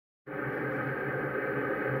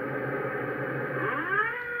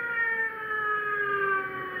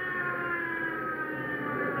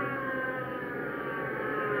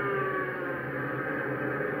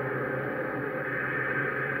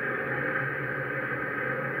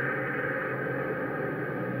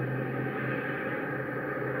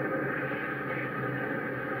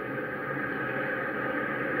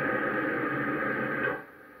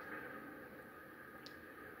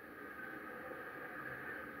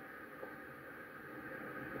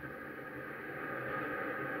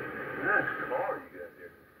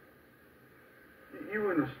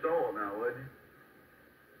in the stall now, would you?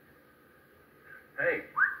 Hey,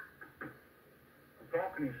 I'm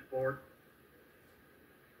talking to you, sport.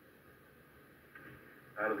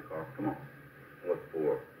 Out of the car, come on. What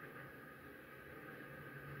for?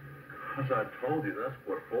 As I told you, that's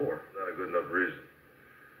what for. Not a good enough reason.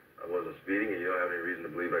 I wasn't speeding, and you don't have any reason to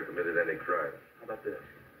believe I committed any crime. How about this?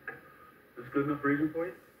 This good enough reason for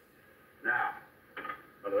you? Now,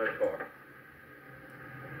 out of that car.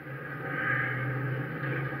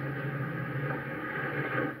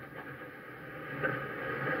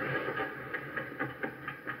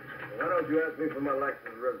 Why don't you ask me for my license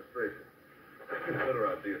and registration? Better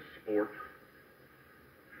idea, sport.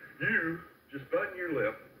 You just button your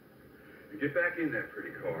lip and get back in that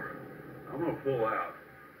pretty car. I'm gonna pull out.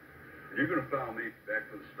 And you're gonna follow me back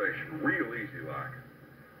to the station real easy like.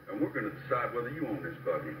 And we're gonna decide whether you own this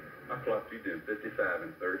buggy. I clocked you down 55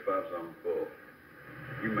 and 35 zone full.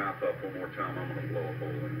 You mouth up one more time, I'm gonna blow a hole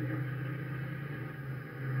in you.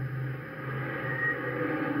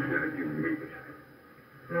 Yeah, you move it.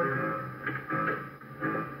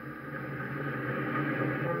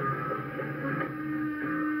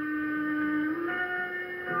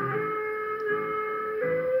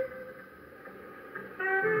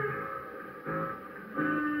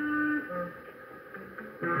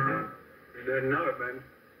 Know it, man.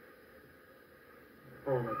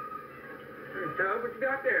 Hold on. Hey, Todd, what you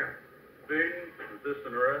got there? Speeding,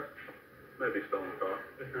 resisting arrest, maybe stolen car.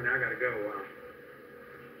 Listen, I gotta go.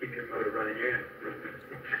 Keep your motor running in.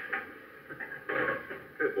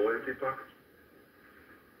 Hey, boy, empty pockets.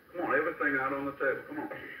 Come on, everything out on the table. Come on.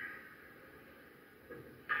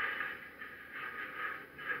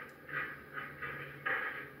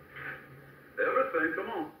 Everything, come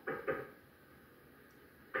on.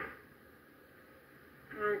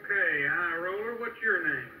 Okay, high roller, what's your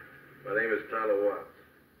name? My name is Tyler Watts.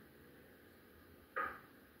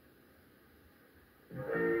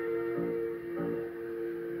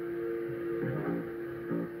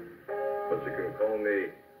 But you can call me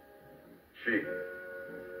Chief.